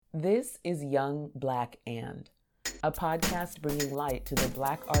This is Young, Black, and, a podcast bringing light to the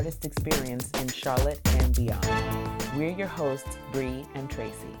Black artist experience in Charlotte and beyond. We're your hosts, Bree and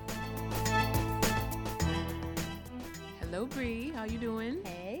Tracy. Hello, Bree. How you doing?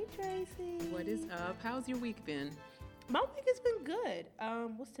 Hey, Tracy. What is up? How's your week been? My week has been good.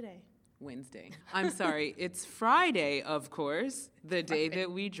 What's today? Wednesday. I'm sorry. It's Friday, of course, the day that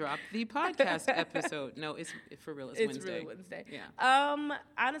we dropped the podcast episode. No, it's for real. It's Wednesday. It's really Wednesday. Yeah.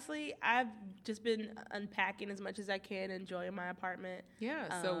 Honestly, I've just been unpacking as much as I can, enjoying my apartment.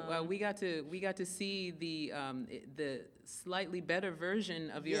 Yeah. So we got to see the slightly better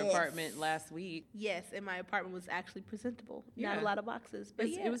version of your apartment last week. Yes, and my apartment was actually presentable. Not a lot of boxes, but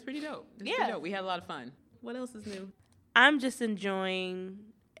it was pretty dope. Pretty dope. We had a lot of fun. What else is new? I'm just enjoying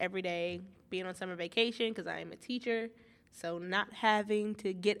every day being on summer vacation because I am a teacher, so not having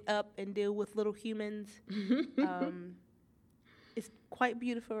to get up and deal with little humans. It's quite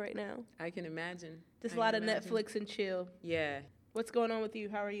beautiful right now. I can imagine. Just a lot of Netflix and chill. Yeah. What's going on with you?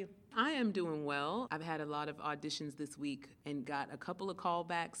 How are you? I am doing well. I've had a lot of auditions this week and got a couple of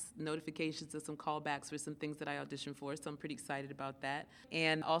callbacks, notifications of some callbacks for some things that I auditioned for, so I'm pretty excited about that.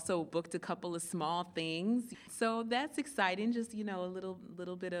 And also booked a couple of small things. So that's exciting, just, a little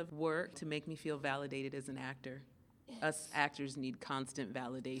bit of work to make me feel validated as an actor. Yes. Us actors need constant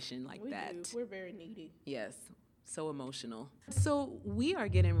validation like that. We do. We're very needy. Yes. So emotional. So we are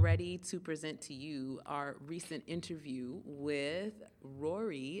getting ready to present to you our recent interview with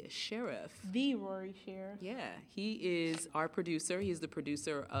Rory Sheriff. The Rory Sheriff. Yeah, he is our producer. He's the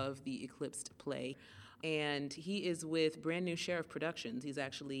producer of the Eclipsed play. And he is with Brand New Sheriff Productions. He's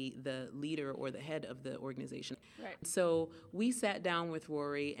actually the leader or the head of the organization. Right. So we sat down with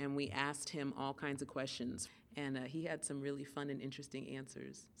Rory and we asked him all kinds of questions. And he had some really fun and interesting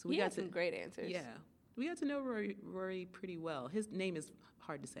answers. So we got some great answers. Yeah. We got to know Rory pretty well. His name is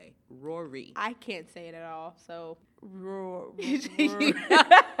hard to say. Rory. I can't say it at all, so Rory.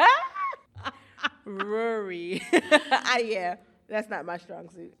 Yeah, that's not my strong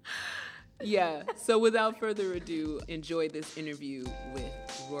suit. Yeah, so without further ado, enjoy this interview with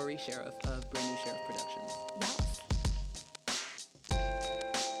Rory Sheriff of Brand New Sheriff Productions.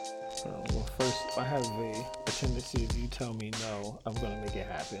 Well, first, I have a tendency, if you tell me no, I'm going to make it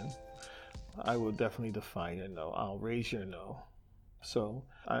happen. I will definitely define your no. I'll raise your no. So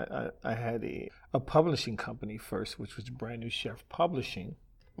I had a publishing company first, which was Brand New Sheriff Publishing.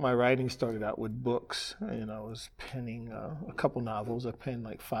 My writing started out with books, and I was penning a couple novels. I penned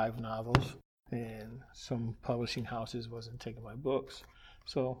like 5 novels, and some publishing houses wasn't taking my books.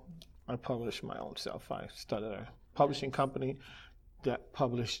 So I published my own self. I started a publishing company that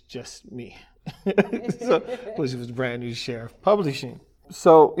published just me, which was Brand New Sheriff Publishing.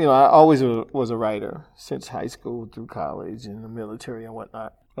 So, I always was a writer since high school through college and the military and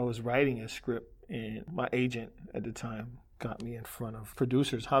whatnot. I was writing a script, and my agent at the time got me in front of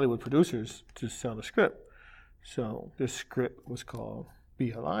producers, Hollywood producers, to sell the script. So this script was called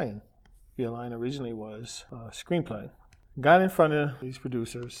Be a Lion. Be a Lion originally was a screenplay. Got in front of these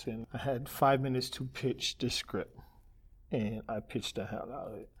producers, and I had 5 minutes to pitch this script. And I pitched the hell out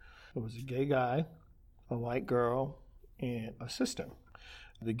of it. It was a gay guy, a white girl, and a sister.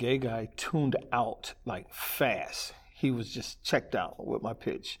 The gay guy tuned out like fast. He was just checked out with my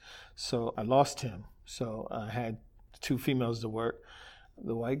pitch. So I lost him. So I had 2 females to work.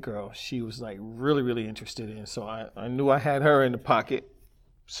 The white girl, she was like really, really interested in. So I knew I had her in the pocket.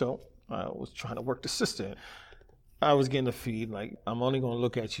 So I was trying to work the sister. I was getting a feed like, I'm only going to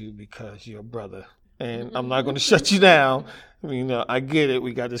look at you because you're a brother. And I'm not going to shut you down. I mean, I get it.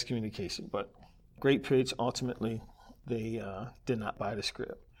 We got this communication. But great pitch. Ultimately, they did not buy the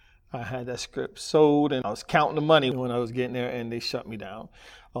script. I had that script sold, and I was counting the money when I was getting there, and they shut me down.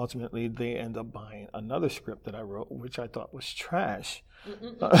 Ultimately, they ended up buying another script that I wrote, which I thought was trash.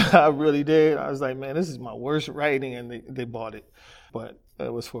 I really did. I was like, man, this is my worst writing, and they bought it. But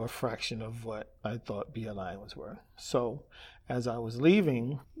it was for a fraction of what I thought Be a Lion was worth. So as I was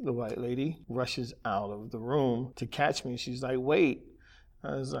leaving, the white lady rushes out of the room to catch me. She's like, wait.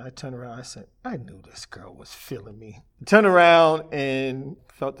 As I turned around, I said, I knew this girl was feeling me. I turned around and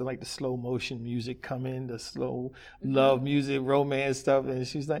felt the slow motion music come in, the slow love music, romance stuff. And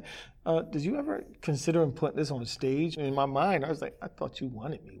she's like, did you ever consider putting this on stage? And in my mind, I was like, I thought you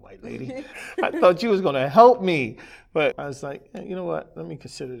wanted me, white lady. I thought you was going to help me. But I was like, you know what? Let me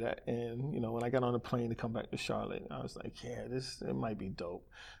consider that. And, when I got on the plane to come back to Charlotte, I was like, yeah, it might be dope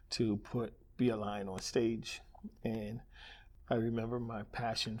to put Be a Lion on stage. And I remember my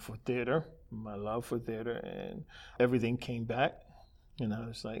passion for theater, my love for theater, and everything came back. And I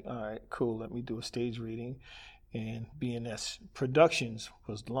was like, all right, cool, let me do a stage reading. and B&S Productions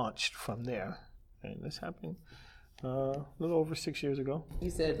was launched from there. And this happened a little over 6 years ago. You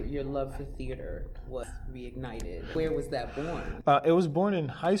said your love for theater was reignited. Where was that born? It was born in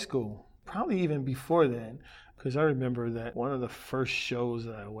high school, probably even before then, because I remember that one of the first shows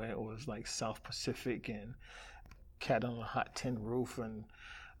that I went was like South Pacific and Cat on a Hot Tin Roof and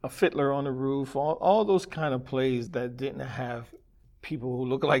A Fiddler on the Roof, all those kind of plays that didn't have people who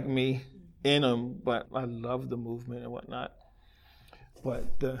look like me in them, but I loved the movement and whatnot.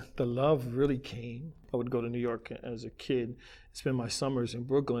 But the love really came. I would go to New York as a kid, spend my summers in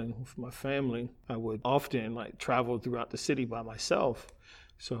Brooklyn with my family. I would often travel throughout the city by myself.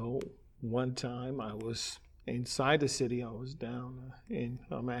 So one time I was inside the city. I was down in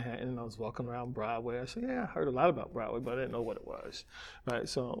Manhattan, and I was walking around Broadway. I said, yeah, I heard a lot about Broadway, but I didn't know what it was. Right,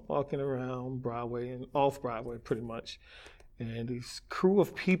 so walking around Broadway and off Broadway pretty much, and this crew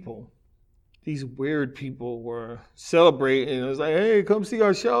of people, these weird people were celebrating. It was like, hey, come see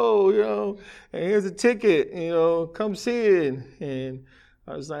our show, and here's a ticket, come see it. And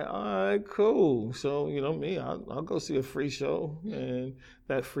I was like, all right, cool. So, me, I'll go see a free show. And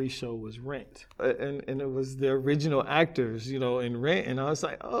that free show was Rent. And it was the original actors, in Rent. And I was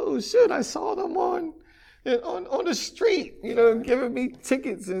like, oh, shit, I saw them on the street, giving me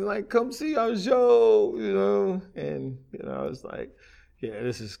tickets and come see our show, And, I was like, yeah,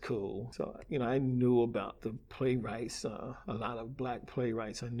 this is cool. So, I knew about the playwrights, a lot of Black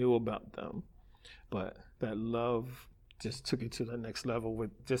playwrights. I knew about them. But that love just took it to the next level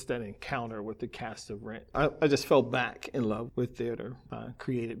with just that encounter with the cast of Rent. I just fell back in love with theater. I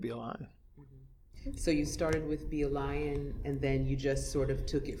created Be a Lion. So you started with Be a Lion, and then you just sort of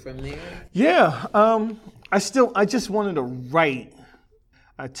took it from there? Yeah. I just wanted to write.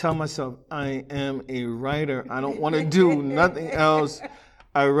 I tell myself I am a writer. I don't want to do nothing else.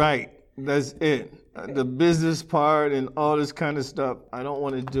 I write. That's it. The business part and all this kind of stuff I don't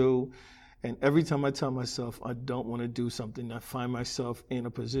want to do. And every time I tell myself I don't want to do something, I find myself in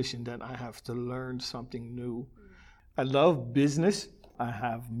a position that I have to learn something new. I love business. I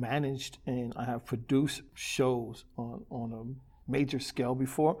have managed and I have produced shows on a major scale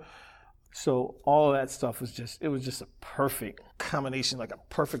before. So all of that stuff was just a perfect combination, like a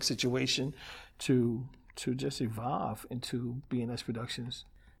perfect situation to just evolve into B&S Productions.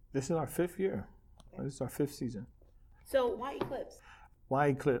 This is our 5th year. This is our 5th season. So why Eclipsed? Why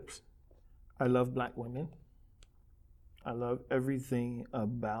Eclipsed? I love Black women. I love everything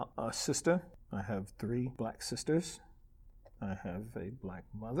about a sister. I have 3 Black sisters. I have a Black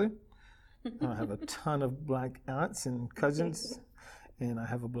mother. I have a ton of Black aunts and cousins. And I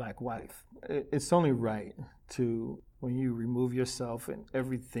have a Black wife. It's only right to, when you remove yourself and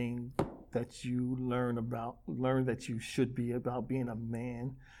everything that you learn that you should be about being a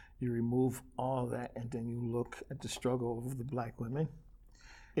man, you remove all that and then you look at the struggle of the Black women.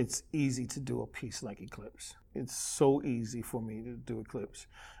 It's easy to do a piece like Eclipsed. It's so easy for me to do Eclipsed.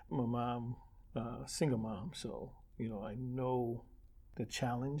 My mom, single mom, so I know the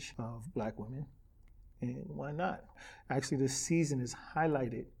challenge of Black women. And why not? Actually, this season is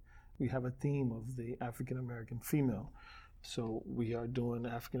highlighted. We have a theme of the African-American female. So we are doing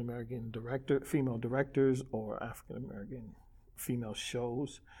African-American female directors or African-American female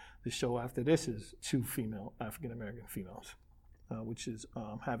shows. The show after this is 2 female African-American females, which is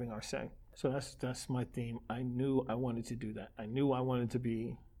having our say. So that's my theme. I knew I wanted to do that. I knew I wanted to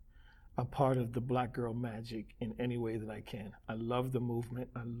be a part of the Black girl magic in any way that I can. I love the movement.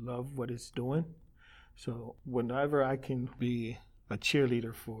 I love what it's doing. So whenever I can be a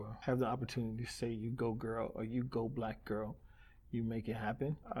cheerleader have the opportunity to say, you go girl, or you go Black girl, you make it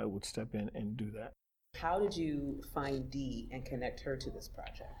happen, I would step in and do that. How did you find Dee and connect her to this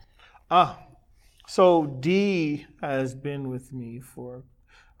project? So Dee has been with me for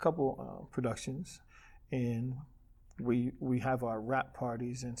a couple productions, and we have our rap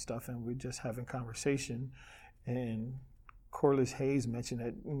parties and stuff, and we're just having conversation, and Corliss Hayes mentioned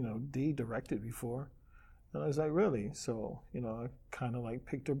that, Dee directed before. And I was like, really? So, I kind of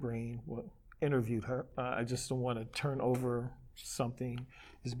picked her brain, interviewed her. I just don't want to turn over something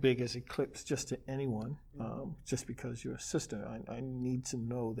as big as Eclipsed just to anyone, just because you're a sister. I need to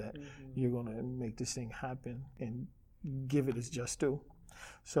know that you're going to make this thing happen and give it its just due.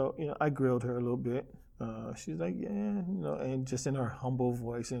 So, I grilled her a little bit. She's like, yeah, and just in her humble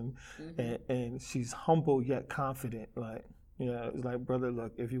voice, and she's humble yet confident. It's like, brother,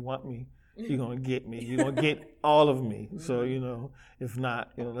 look, if you want me, you're going to get me. You're going to get all of me. So, if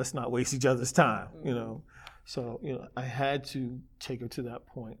not, let's not waste each other's time, So, I had to take her to that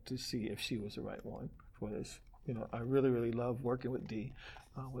point to see if she was the right one for this. I really, really love working with Dee,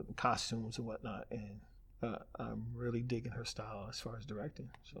 with costumes and whatnot. And I'm really digging her style as far as directing.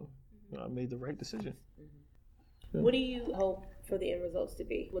 So I made the right decision. What do you hope for the end results to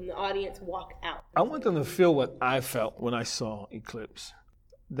be when the audience walk out? I want them to feel what I felt when I saw Eclipse.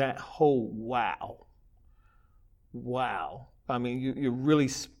 That whole wow. I mean, you're really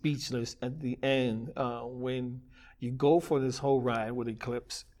speechless at the end when you go for this whole ride with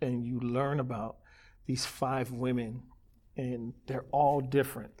Eclipse and you learn about these 5 women, and they're all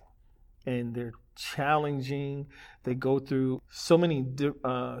different and they're challenging. They go through so many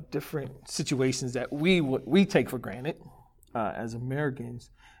different situations that we take for granted as Americans,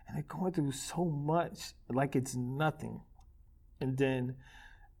 and they're going through so much like it's nothing. And then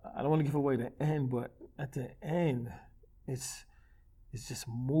I don't want to give away the end, but at the end, it's just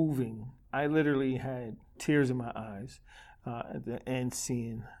moving. I literally had tears in my eyes at the end,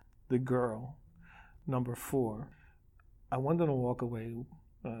 seeing the girl, number 4. I want them to walk away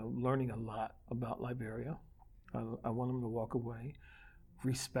learning a lot about Liberia. I want them to walk away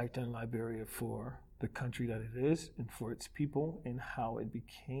respecting Liberia for the country that it is and for its people and how it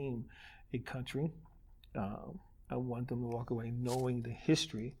became a country. I want them to walk away knowing the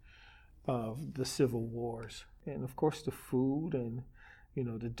history of the civil wars and, of course, the food and,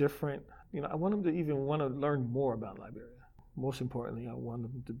 the different, I want them to even want to learn more about Liberia. Most importantly, I want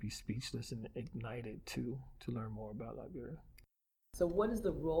them to be speechless and ignited to learn more about Liberia. So what is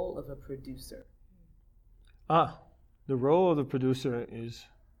the role of a producer? The role of the producer is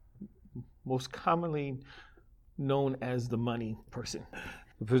most commonly known as the money person.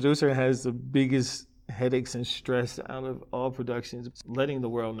 The producer has the biggest headaches and stress out of all productions, letting the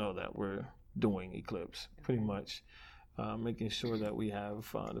world know that we're doing Eclipse, pretty much. Making sure that we have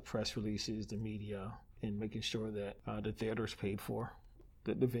the press releases, the media, and making sure that the theater's paid for,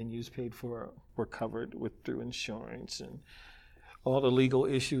 that the venues paid for, were covered through insurance, and all the legal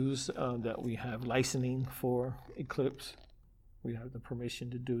issues that we have licensing for Eclipse. We have the permission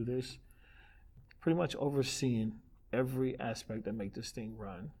to do this. Pretty much overseeing every aspect that make this thing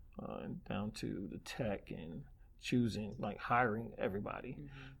run, down to the tech and choosing, hiring everybody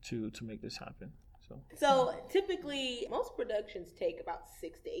to make this happen. So typically, most productions take about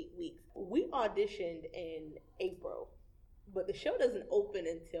 6 to 8 weeks. We auditioned in April, but the show doesn't open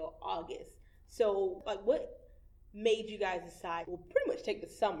until August. So, what made you guys decide we'll pretty much take the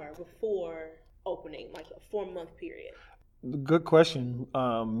summer before opening, a 4-month period? Good question.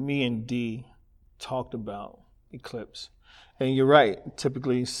 Me and Dee talked about Eclipse. And you're right,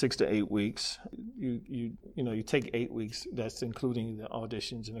 typically 6 to 8 weeks. You take 8 weeks, that's including the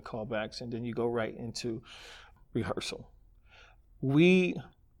auditions and the callbacks, and then you go right into rehearsal. We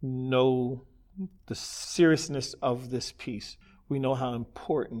know the seriousness of this piece. We know how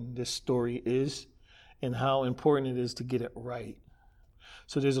important this story is and how important it is to get it right.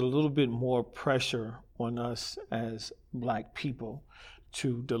 So there's a little bit more pressure on us as Black people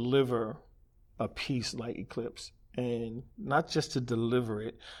to deliver a piece like Eclipse. And not just to deliver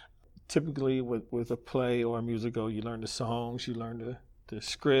it. Typically with a play or a musical, you learn the songs, you learn the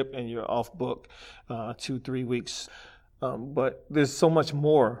script, and you're off book 2-3 weeks. But there's so much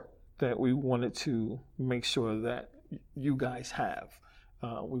more that we wanted to make sure that you guys have.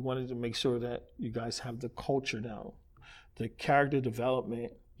 We wanted to make sure that you guys have the culture down. The character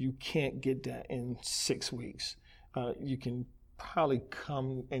development, you can't get that in 6 weeks. You can probably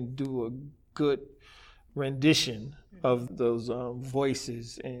come and do a good rendition of those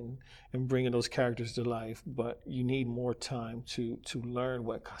voices and bringing those characters to life, but you need more time to learn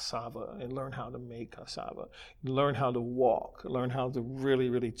what cassava and learn how to make cassava, learn how to walk, learn how to really,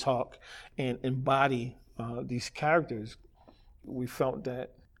 really talk and embody these characters. We felt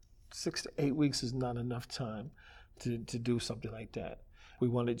that 6 to 8 weeks is not enough time to do something like that. We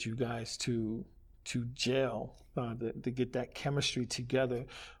wanted you guys to gel, to get that chemistry together,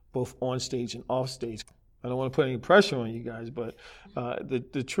 both on stage and off stage. I don't want to put any pressure on you guys, but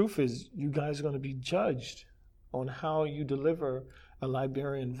the truth is you guys are going to be judged on how you deliver a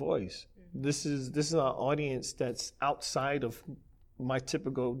Liberian voice. This is an audience that's outside of my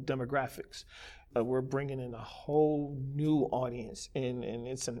typical demographics. We're bringing in a whole new audience, and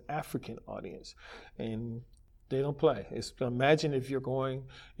it's an African audience, and they don't play. Imagine if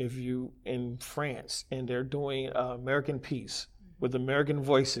you in France and they're doing American Peace with American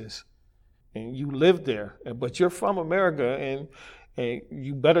voices, and you live there, but you're from America, and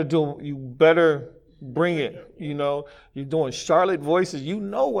you better bring it. You're doing Charlotte voices. You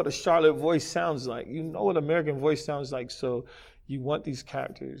know what a Charlotte voice sounds like. You know what American voice sounds like. So you want these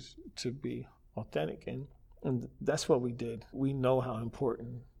characters to be authentic, and that's what we did. We know how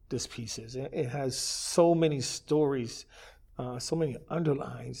important this piece is. It has so many stories, so many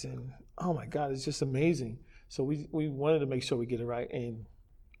underlines, and oh my God, it's just amazing. So we wanted to make sure we get it right, and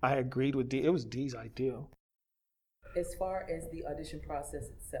I agreed with Dee. It was Dee's idea. As far as the audition process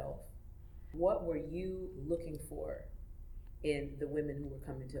itself, what were you looking for in the women who were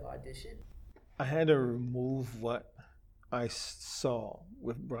coming to audition? I had to remove what I saw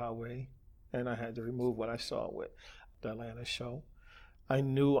with Broadway, and I had to remove what I saw with the Atlanta show. I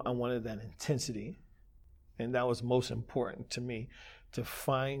knew I wanted that intensity, and that was most important to me, to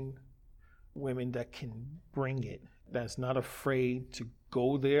find women that can bring it, that's not afraid to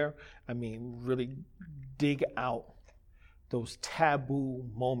go there. I mean, really dig out those taboo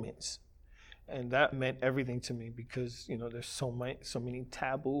moments. And that meant everything to me because, you know, there's so many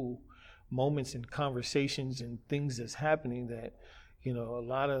taboo moments and conversations and things that's happening that, you know, a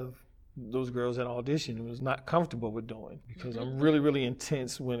lot of those girls at audition was not comfortable with doing, because I'm really, really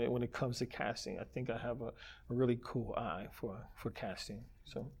intense when it comes to casting. I think I have a really cool eye for casting.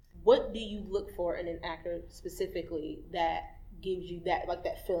 So, what do you look for in an actor specifically that gives you that, like,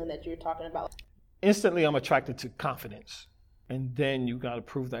 that feeling that you're talking about? Instantly, I'm attracted to confidence. And then you got to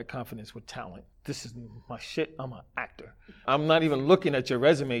prove that confidence with talent. This is my shit. I'm an actor. I'm not even looking at your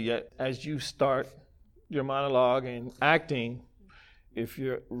resume yet. As you start your monologue and acting, if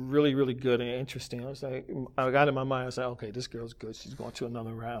you're really, really good and interesting, I got in my mind, I was like, okay, this girl's good. She's going to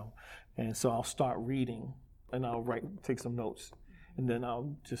another round. And so I'll start reading and I'll take some notes. And then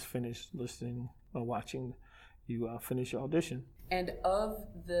I'll just finish listening or watching you finish your audition. And of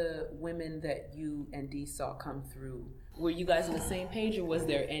the women that you and Dee saw come through, were you guys on the same page, or was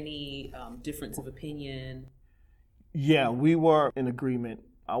there any difference of opinion? Yeah, we were in agreement,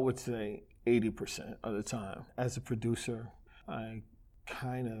 I would say 80% of the time. As a producer, I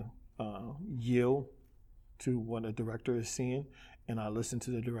kind of yield to what a director is seeing, and I listen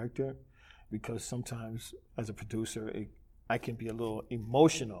to the director, because sometimes as a producer, I can be a little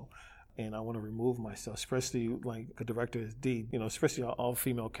emotional. And I want to remove myself, especially like a director is Dee, you know, especially all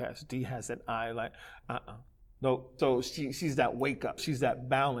female cast. Dee has that eye like, no. So she's that wake up, she's that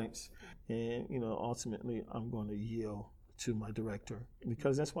balance. And, you know, ultimately I'm going to yield to my director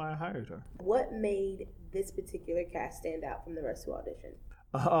because that's why I hired her. What made this particular cast stand out from the rest of the audition?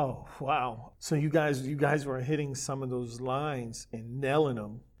 Oh, wow. So you guys were hitting some of those lines and nailing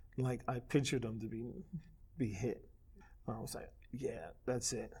them like I pictured them to be hit. I was like, yeah,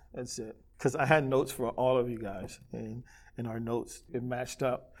 that's it. Because I had notes for all of you guys, and in our notes, it matched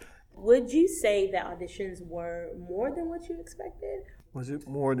up. Would you say that auditions were more than what you expected? Was it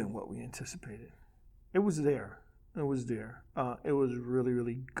more than what we anticipated? It was there. It was really,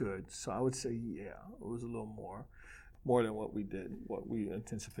 really good. So I would say, yeah, it was a little more than what we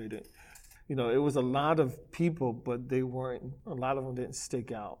anticipated. You know, it was a lot of people, but a lot of them didn't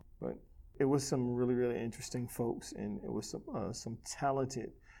stick out. But it was some really, really interesting folks, and it was some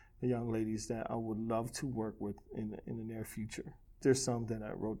talented young ladies that I would love to work with in the near future. There's some that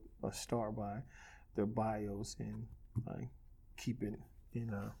I wrote a star by their bios, and I keep it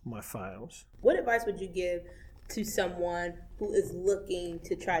in my files. What advice would you give to someone who is looking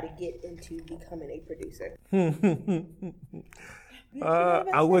to try to get into becoming a producer?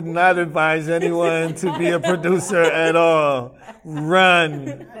 I would not advise anyone to be a producer at all.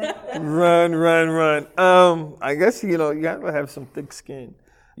 Run. I guess, you know, you got to have some thick skin.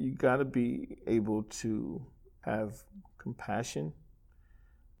 You got to be able to have compassion.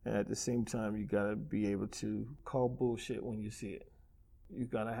 And at the same time, you got to be able to call bullshit when you see it. You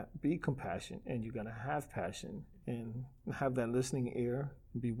got to be compassionate, and you got to have passion and have that listening ear,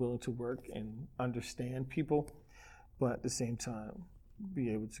 be willing to work and understand people. But at the same time,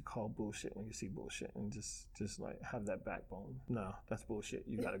 be able to call bullshit when you see bullshit, and just like have that backbone. No, that's bullshit.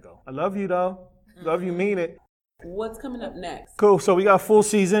 You gotta go. I love you though. Love you, mean it. What's coming up next? Cool. So we got full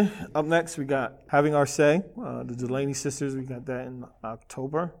season. Up next, we got Having Our Say, the Delaney sisters. We got that in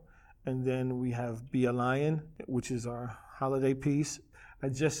October, and then we have Be a Lion, which is our holiday piece. I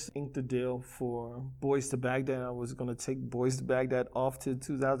just inked the deal for Boys to Baghdad. I was going to take Boys to Baghdad off to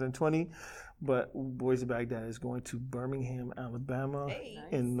 2020, but Boys to Baghdad is going to Birmingham, Alabama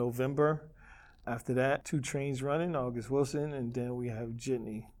in November. After that, 2 Trains running, August Wilson, and then we have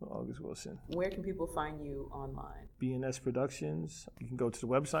Jitney, August Wilson. Where can people find you online? BNS Productions. You can go to the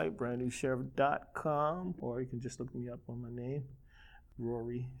website, brandnewsheriff.com, or you can just look me up on my name,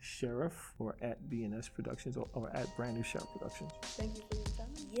 Rory Sheriff, or at BNS Productions, or at Brand New Sheriff Productions. Thank you for your time.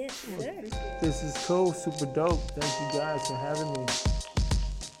 Yes, sir. This is cool, super dope. Thank you guys for having me.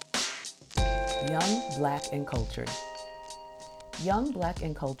 Young, Black, and Cultured. Young, Black,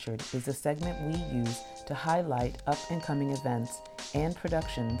 and Cultured is a segment we use to highlight up-and-coming events and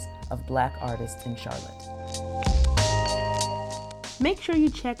productions of Black artists in Charlotte. Make sure you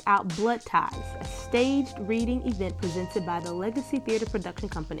check out Blood Ties, a staged reading event presented by the Legacy Theater Production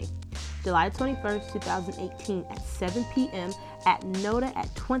Company, July 21st, 2018 at 7 p.m. at NODA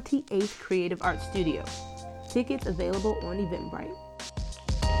at 28th Creative Arts Studio. Tickets available on Eventbrite.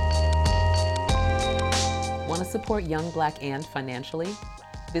 Want to support Young Black and financially?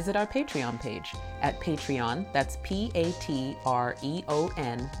 Visit our Patreon page at Patreon, that's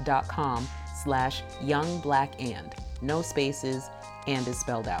patreon.com/youngblackand, no spaces, and is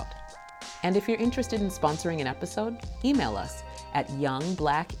spelled out. And if you're interested in sponsoring an episode, email us at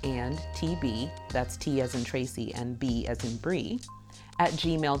youngblackandtb, that's T as in Tracy and B as in Bree, at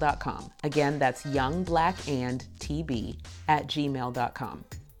gmail.com. Again, that's youngblackandtb@gmail.com.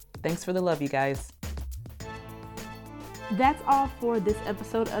 Thanks for the love, you guys. That's all for this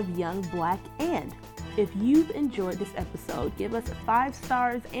episode of Young Black And. If you've enjoyed this episode, give us 5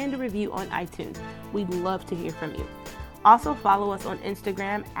 stars and a review on iTunes. We'd love to hear from you. Also follow us on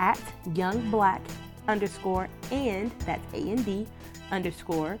Instagram at youngblack_and, that's A-N-D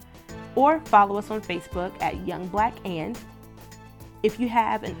 _, or follow us on Facebook at Young Black And. If you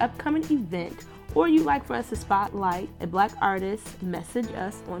have an upcoming event or you'd like for us to spotlight a Black artist, message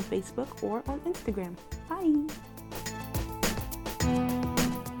us on Facebook or on Instagram. Bye.